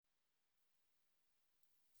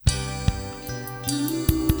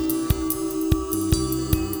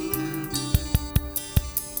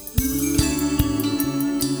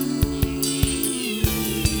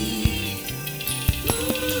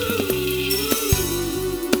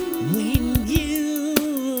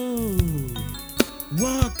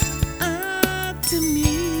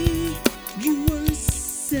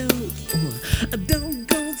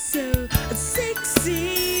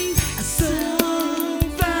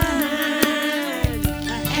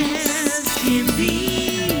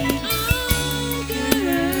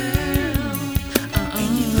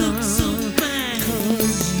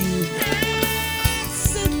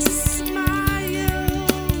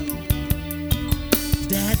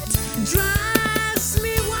drives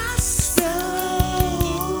me was so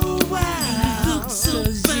wild. You look so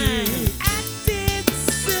fine, acted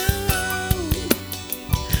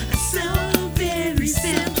so very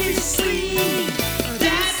selfishly.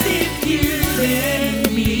 That's if you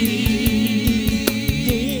let me.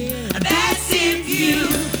 Yeah. That's if you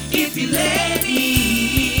let me.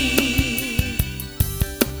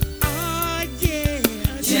 Oh yeah,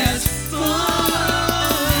 just for a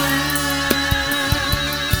while.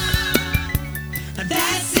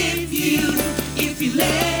 That's if you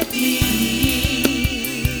let me.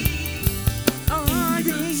 Oh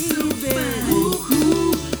yeah, so fine.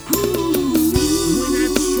 When I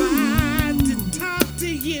tried to talk to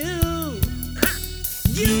you,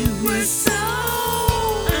 you were so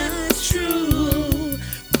untrue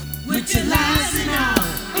with your lies and all.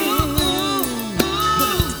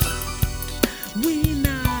 When I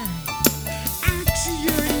asked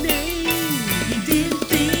your name, you didn't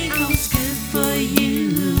think I was good for you.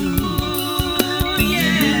 You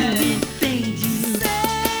didn't think you say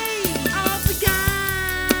all the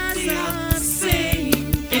guys are the same,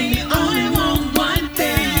 and you only want one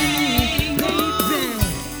thing, baby.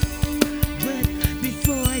 But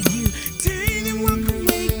before you turn and walk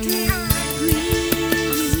away, can I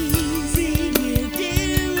please be with you?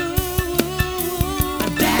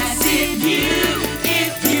 That's if you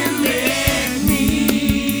let me.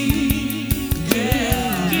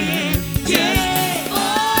 Yeah, yeah. Oh,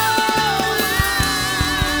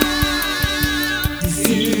 that's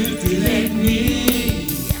if you let me.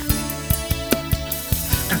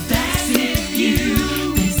 That's if you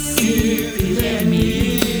let me.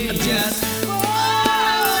 Just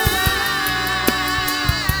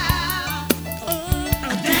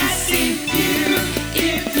that's if you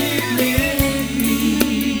let me.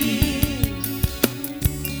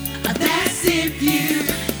 That's if you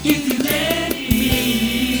let me.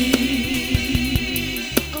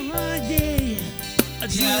 Oh yeah,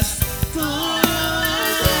 just for a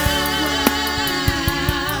while.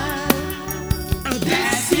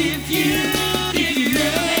 That's if you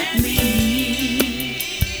let me.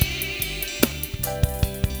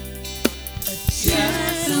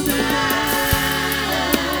 Just a while.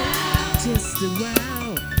 Just a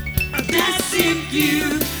while. That's if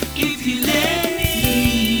you let me.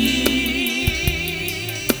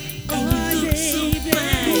 And you look so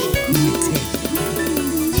fine.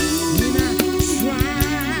 When I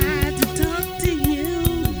tried to talk to you,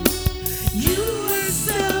 you were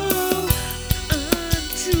so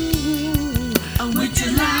untrue with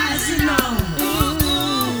your lies and all.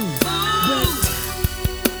 But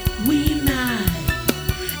when I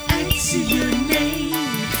asked you your name,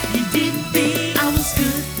 you didn't think I was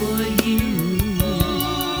good for you.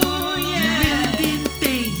 You really didn't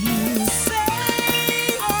think you say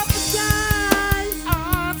all the guys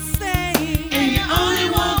are the same, and you only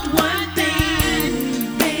want one thing,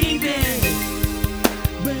 baby.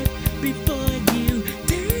 But before you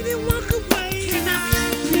turn and walk away, can I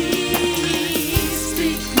please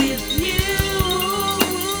stick with you?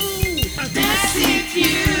 That's if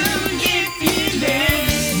you let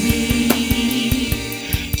me.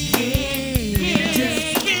 Yeah, just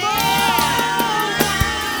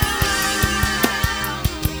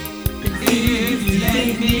if you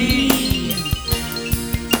let me.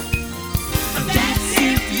 That's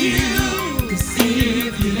if you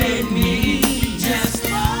let me. Just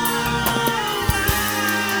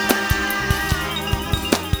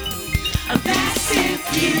that's if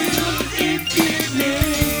you